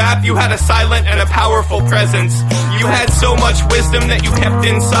were a fap. You had a silent and a powerful presence. You had so much wisdom that you kept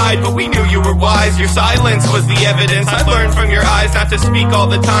inside, but we knew you were wise. Your silence was the evidence. I learned from your eyes not to speak all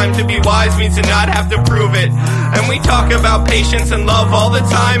the time. To be wise means to not have to prove it. And we talk about patience and love all the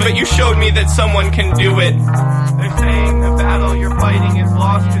time, but you showed me that someone can do it. They're saying the battle you're fighting is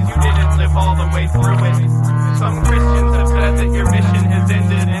lost because you didn't live all the way through it. Some Christians have said that your mission has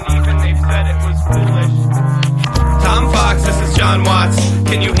ended, and even they've said it was foolish. Tom Fox, this is John Watts.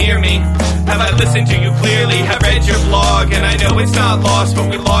 Can you hear me? Have I listened to you clearly? I read your blog, and I know it's not lost, but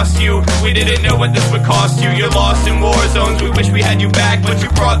we lost you. We didn't know what this would cost you. You're lost in war zones. We wish we had you back, but you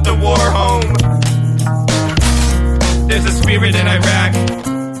brought the war home. There's a spirit in Iraq.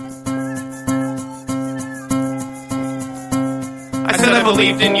 I said I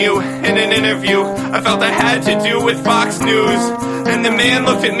believed in you in an interview. I felt I had to do with Fox News. And the man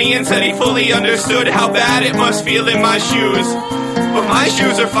looked at me and said he fully understood how bad it must feel in my shoes. But my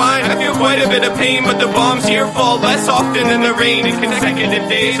shoes are fine, I feel quite a bit of pain, but the bombs here fall less often than the rain, and consecutive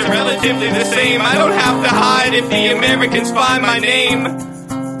days are relatively the same. I don't have to hide if the Americans find my name.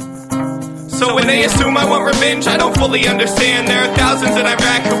 So when they assume I want revenge, I don't fully understand. There are thousands in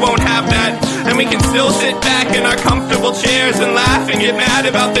Iraq who won't have that. And we can still sit back in our comfortable chairs and laugh and get mad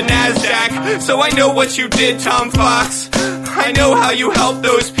about the NASDAQ. So I know what you did, Tom Fox. I know how you helped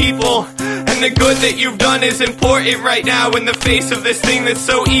those people. And the good that you've done is important right now in the face of this thing that's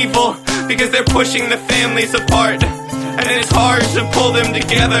so evil. Because they're pushing the families apart. And it's hard to pull them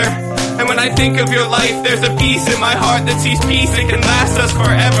together. And when I think of your life, there's a peace in my heart that sees peace that can last us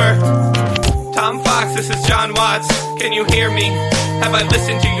forever. Tom Fox, this is John Watts. Can you hear me? Have I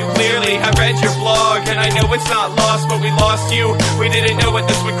listened to you clearly? I read your blog, and I know it's not lost, but we lost you. We didn't know what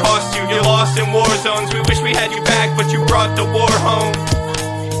this would cost you. You're lost in war zones. We wish we had you back, but you brought the war home.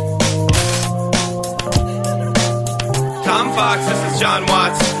 Tom Fox, this is John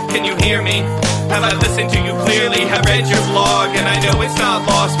Watts. Can you hear me? Have I listened to you clearly? I read your blog, and I know it's not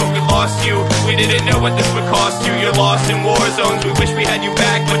lost, but we lost you. We didn't know what this would cost you. You're lost in war zones. We wish we had you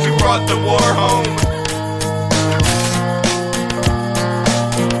back, but you brought the war home.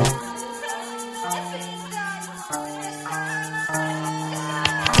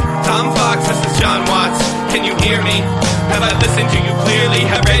 Tom Fox, this is John Watts. Can you hear me? Have I listened to you clearly?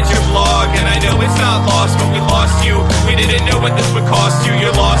 I read your blog, and I know it's not lost, but we lost you. We didn't know what this would cost you.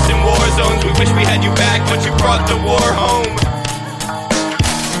 You're lost in war zones. We wish we had you back, but you brought the war home.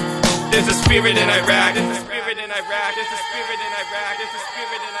 There's a spirit in Iraq. There's a spirit in Iraq. There's a spirit in Iraq. There's a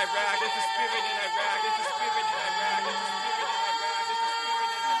spirit in Iraq. There's a spirit in Iraq. There's a spirit in Iraq. There's a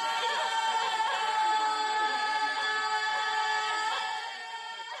spirit in Iraq. There's a spirit in Iraq.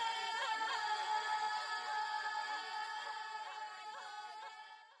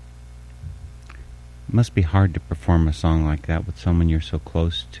 It must be hard to perform a song like that with someone you're so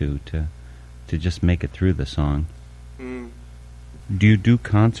close to just make it through the song. Do you do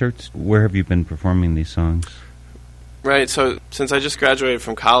concerts? Where have you been performing these songs? Right, so since I just graduated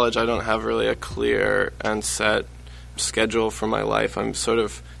from college, I don't have really a clear and set schedule for my life. I'm sort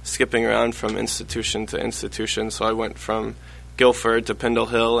of skipping around from institution to institution, so I went from Guilford to Pendle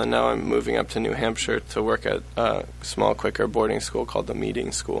Hill, and now I'm moving up to New Hampshire to work at a small Quaker boarding school called the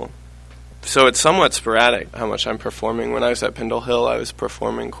Meeting School. So it's somewhat sporadic how much I'm performing. When I was at Pendle Hill, I was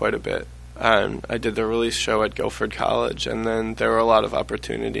performing quite a bit. And I did the release show at Guilford College, and then there were a lot of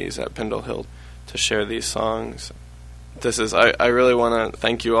opportunities at Pendle Hill to share these songs. I really want to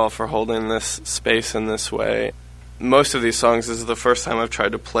thank you all for holding this space in this way. Most of these songs, this is the first time I've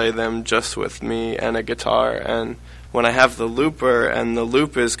tried to play them just with me and a guitar, and when I have the looper and the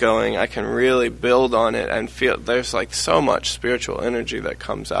loop is going, I can really build on it and feel there's like so much spiritual energy that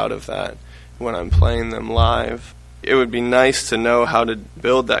comes out of that when I'm playing them live. It would be nice to know how to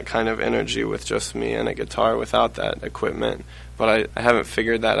build that kind of energy with just me and a guitar without that equipment, but I haven't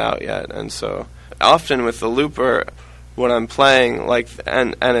figured that out yet. And so often with the looper, when I'm playing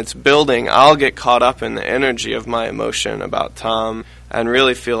and it's building, I'll get caught up in the energy of my emotion about Tom and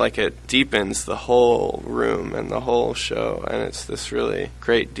really feel like it deepens the whole room and the whole show, and it's this really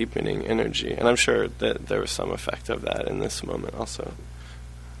great deepening energy. And I'm sure that there was some effect of that in this moment also.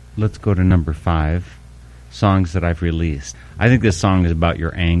 Let's go to number 5. Songs that I've released. I think this song is about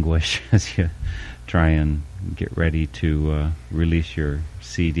your anguish as you try and get ready to release your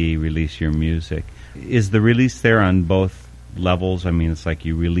CD, release your music. Is the release there on both levels? I mean, it's like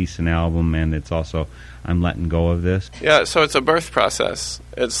you release an album and it's also, I'm letting go of this. Yeah, so it's a birth process.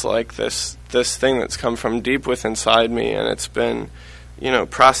 It's like this thing that's come from deep within inside me, and it's been,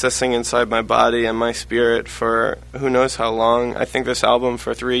 processing inside my body and my spirit for who knows how long. I think this album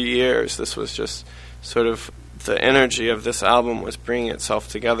for 3 years, this was just sort of the energy of this album was bringing itself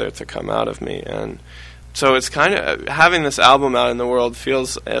together to come out of me. And so it's kind of, having this album out in the world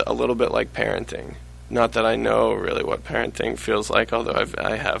feels a little bit like parenting. Not that I know really what parenting feels like, although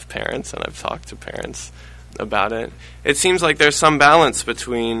I have parents and I've talked to parents about it. It seems like there's some balance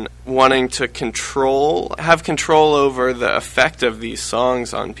between wanting to have control over the effect of these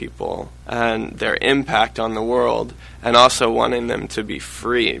songs on people and their impact on the world, and also wanting them to be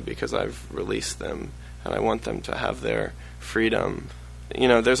free because I've released them and I want them to have their freedom.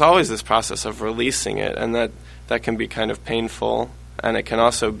 There's always this process of releasing it, and that can be kind of painful, and it can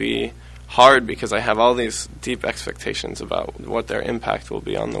also be hard because I have all these deep expectations about what their impact will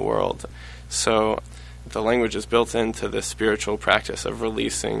be on the world. So the language is built into this spiritual practice of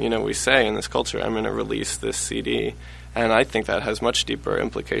releasing. We say in this culture, I'm going to release this CD, and I think that has much deeper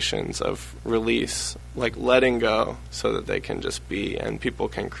implications of release, like letting go so that they can just be, and people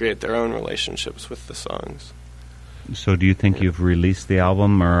can create their own relationships with the songs. So do you think you've released the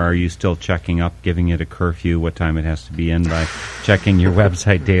album, or are you still checking up, giving it a curfew, what time it has to be in by checking your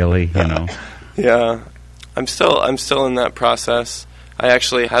website daily, Yeah, I'm still in that process. I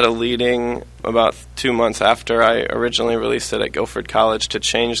actually had a leading about 2 months after I originally released it at Guilford College to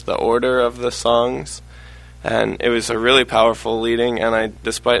change the order of the songs, and it was a really powerful leading, and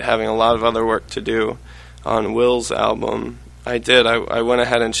despite having a lot of other work to do on Will's album, I went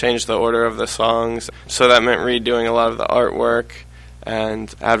ahead and changed the order of the songs, so that meant redoing a lot of the artwork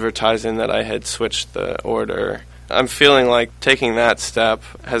and advertising that I had switched the order. I'm feeling like taking that step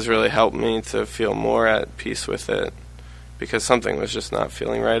has really helped me to feel more at peace with it, because something was just not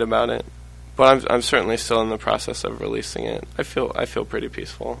feeling right about it. But I'm certainly still in the process of releasing it. I feel pretty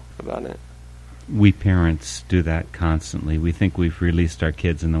peaceful about it. We parents do that constantly. We think we've released our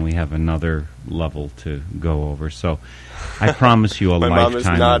kids, and then we have another level to go over. So I promise you a My lifetime mom is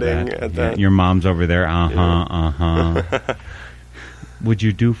nodding of that. at that. Your mom's over there, Would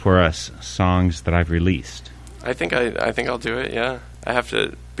you do for us songs that I've released? I think I'll do it, yeah. I have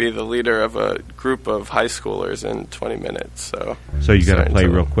to be the leader of a group of high schoolers in 20 minutes. So you got to play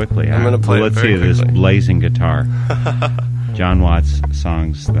real quickly. I'm going to play let's very see this quickly. blazing guitar. John Watts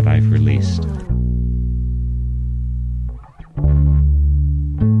songs that I've released.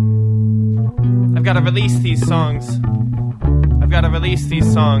 I've got to release these songs. I've got to release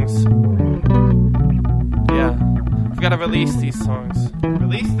these songs. Yeah. I've got to release these songs.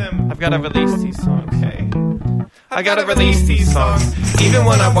 Release them. I've got to release these songs. Okay. I gotta release these songs. Even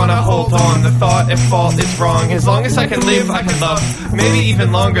when I wanna hold on, the thought if fault is wrong. As long as I can live, I can love. Maybe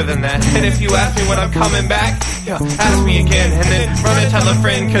even longer than that. And if you ask me when I'm coming back, yeah, ask me again. And then run and tell a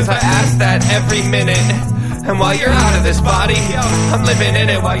friend, cause I ask that every minute. And while you're out of this body, yo, I'm living in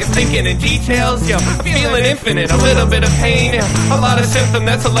it while you're thinking in details, yo. I'm feeling infinite, a little bit of pain, yo. A lot of symptom,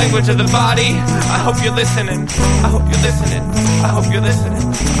 that's the language of the body. I hope you're listening, I hope you're listening, I hope you're listening,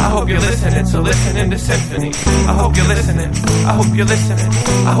 I hope you're listening, so listening to symphony. I hope you're listening, I hope you're listening,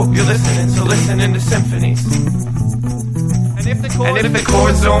 I hope you're listening, so listening to symphonies. And if the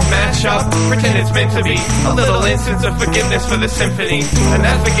chords don't match up, pretend it's meant to be a little instance of forgiveness for the symphony. And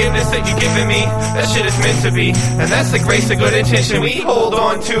that forgiveness that you're giving me, that shit is meant to be. And that's the grace of good intention. We hold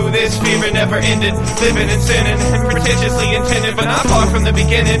on to this fear it never ended, living and sinning, and pretentiously intended, but not far from the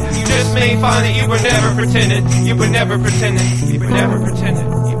beginning. You just may find that you were never pretended, you were never pretended, you were never pretended,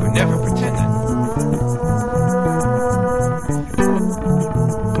 you were never pretended.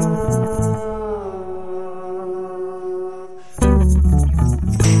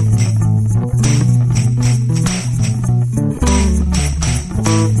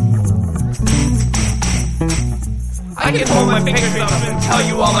 I can hold my fingers up and tell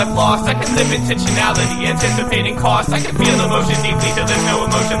you all I've lost. I can live intentionality, anticipating cost. I can feel emotion deeply till there's no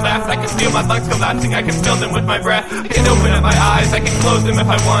emotion left. I can feel my lungs collapsing, I can fill them with my breath. I can open up my eyes, I can close them if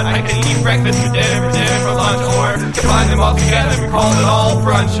I want. I can eat breakfast for dinner for lunch, or combine them all together and call it all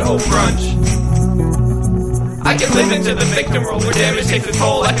brunch. Oh, brunch. I can live into the victim role where damage takes a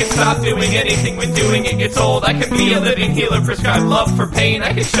toll. I can stop doing anything when doing it gets old. I can be a living healer, prescribe love for pain.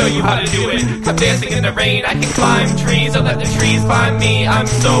 I can show you how to do it, come dancing in the rain. I can climb trees, I'll let the trees climb me. I'm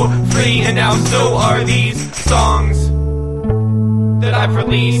so free, and now so are these songs that I've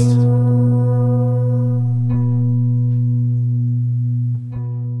released.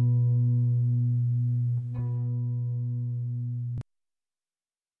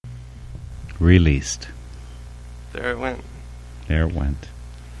 Released. There it went. There it went.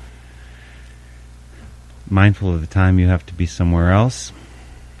 Mindful of the time, you have to be somewhere else.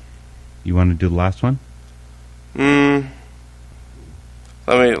 You want to do the last one? Let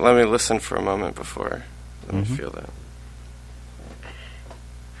me listen for a moment before. Let me feel that.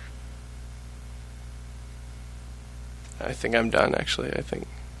 I think I'm done, actually. I think.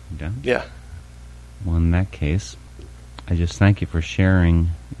 You done? Yeah. Well, in that case, I just thank you for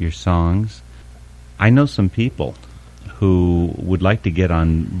sharing your songs. I know some people who would like to get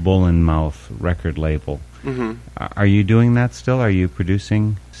on Bull and Mouth record label. Mm-hmm. Are you doing that still? Are you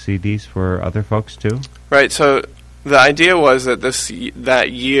producing CDs for other folks too? Right. So the idea was that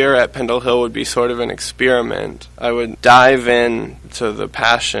that year at Pendle Hill would be sort of an experiment. I would dive in to the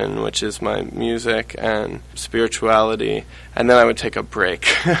passion, which is my music and spirituality, and then I would take a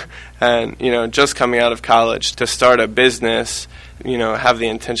break. And, just coming out of college to start a business, have the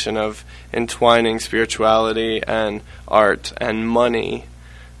intention of entwining spirituality and art and money.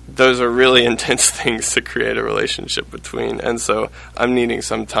 Those are really intense things to create a relationship between. And so I'm needing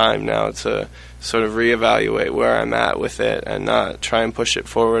some time now to sort of reevaluate where I'm at with it and not try and push it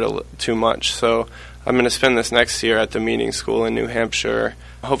forward too much. So I'm going to spend this next year at the meeting school in New Hampshire.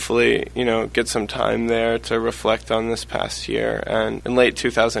 Hopefully, get some time there to reflect on this past year. And in late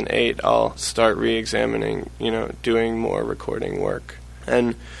 2008, I'll start re-examining, doing more recording work.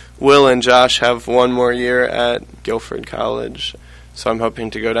 And Will and Josh have one more year at Guilford College, so I'm hoping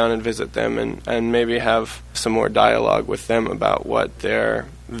to go down and visit them and maybe have some more dialogue with them about what their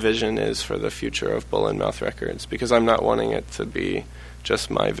vision is for the future of Bull and Mouth Records, because I'm not wanting it to be just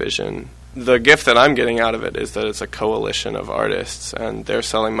my vision. The gift that I'm getting out of it is that it's a coalition of artists, and they're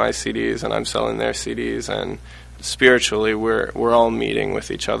selling my CDs and I'm selling their CDs, and spiritually we're all meeting with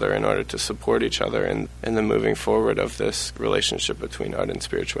each other in order to support each other in the moving forward of this relationship between art and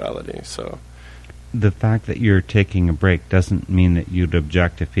spirituality. So the fact that you're taking a break doesn't mean that you'd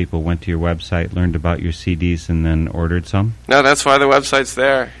object if people went to your website, learned about your CDs, and then ordered some? No, that's why the website's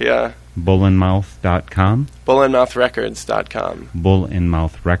there, yeah. Bullandmouth.com? Bullandmouthrecords.com.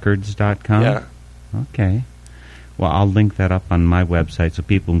 Bullandmouthrecords.com? Yeah. Okay. Well, I'll link that up on my website so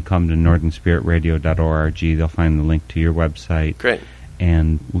people can come to northernspiritradio.org. They'll find the link to your website. Great.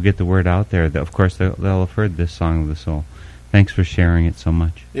 And we'll get the word out there. Of course, they'll have heard this Song of the Soul. Thanks for sharing it so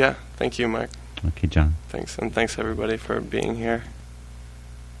much. Yeah, thank you, Mark. Okay, John. Thanks, and thanks everybody for being here.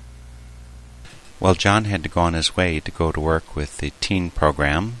 Well, John had to go on his way to go to work with the teen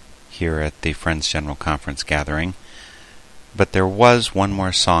program here at the Friends General Conference gathering. But there was one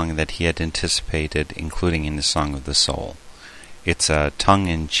more song that he had anticipated including in the Song of the Soul. It's a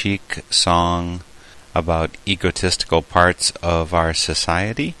tongue-in-cheek song about egotistical parts of our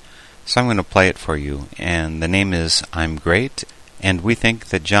society. So I'm going to play it for you. And the name is I'm Great, and we think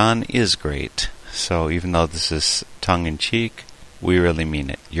that John is great. So even though this is tongue-in-cheek, we really mean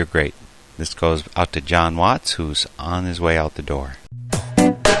it. You're great. This goes out to John Watts, who's on his way out the door.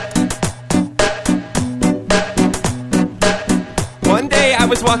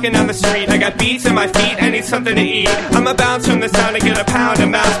 was walking down the street, I got beats in my feet, I need something to eat. I'ma bounce from the sound to get a pound of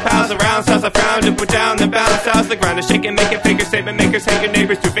mouse pals around, styles I frown to put down the bounce. Styles the ground to shake and make it figure statement makers, hate your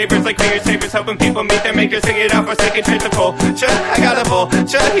neighbors, do favors like figure savers, helping people meet their makers, sing it out for sake and trade the full. I got a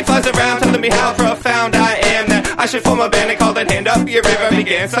vulture, he flies around telling me how profound I am, that I should form a band and call it Hand Up Your River.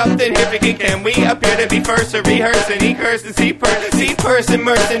 Began something here, can we appear to be first to rehearse and he curse and see person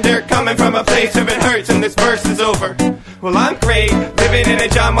immersed in dirt, coming from a place where it hurts and this verse is over. Well, I'm great, living in a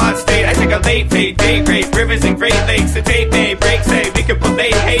John Watt state. I take a late fade, date rape, rivers and Great Lakes. The tape may break, say we could put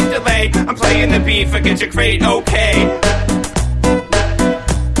late, hate, delay. I'm playing the beat, forget your crate, okay.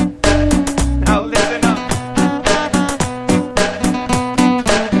 Now listen up.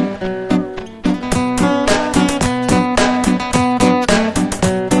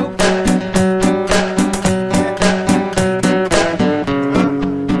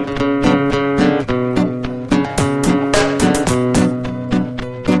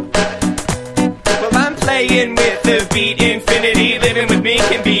 With the beat infinity, living with me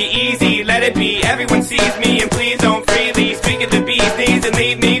can be easy. Let it be, everyone sees me, and please don't freely speak of the bee's knees and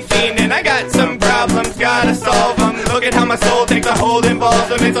leave me fiending. I got some problems, gotta solve them. Look at how my soul takes a hold, involves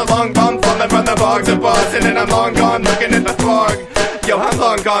them. It's a long bump falling from the bogs of Boston, and I'm long gone looking at the fog. Yo, I'm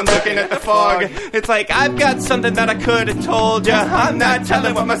long gone looking at the fog. It's like I've got something that I could have told ya. I'm not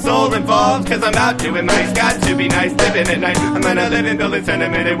telling what my soul involves, cause I'm out doing nice. Got to be nice, living at night. I'm in a living building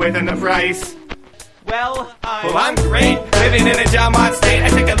sentimented within the price. Well, I'm great, living in a John Watt state. I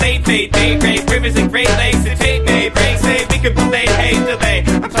take a late fade, date rape, rivers and Great Lakes. The tape may break, say we could play, hate, delay.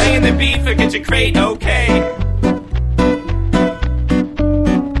 I'm playing the beat, forget your crate, okay.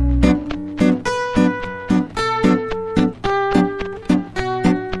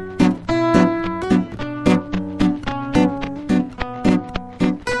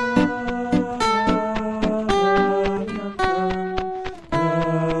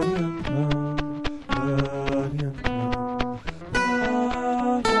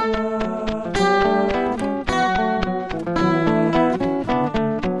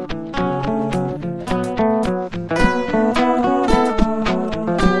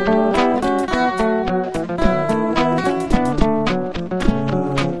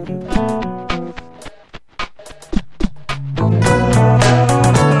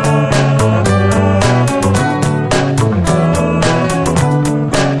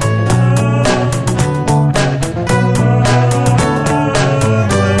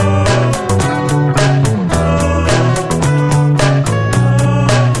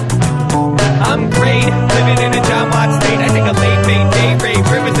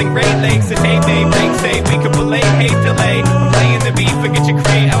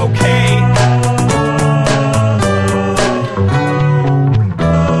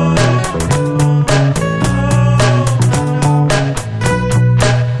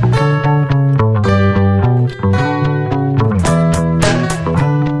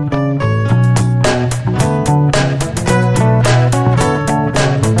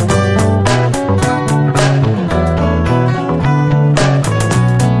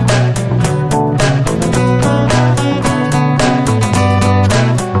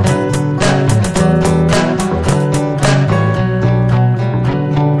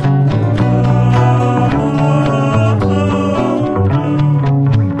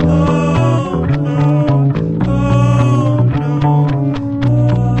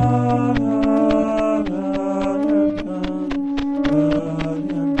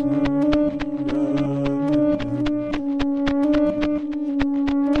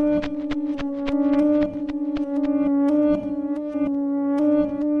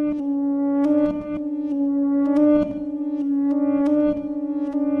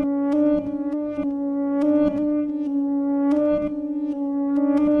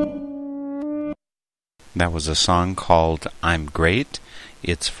 That was a song called I'm Great.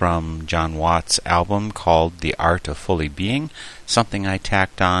 It's from John Watt's album called The Art of Fully Being, something I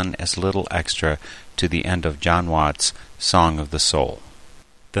tacked on as a little extra to the end of John Watt's Song of the Soul.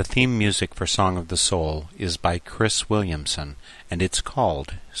 The theme music for Song of the Soul is by Chris Williamson, and it's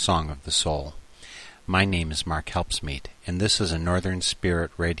called Song of the Soul. My name is Mark Helpsmeet, and this is a Northern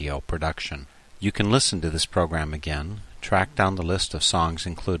Spirit Radio production. You can listen to this program again, track down the list of songs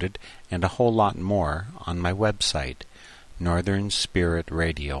included, and a whole lot more on my website,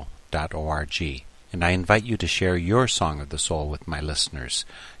 northernspiritradio.org. And I invite you to share your Song of the Soul with my listeners.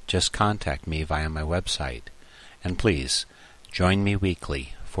 Just contact me via my website. And please, join me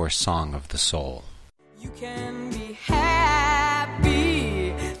weekly for Song of the Soul. You can be happy.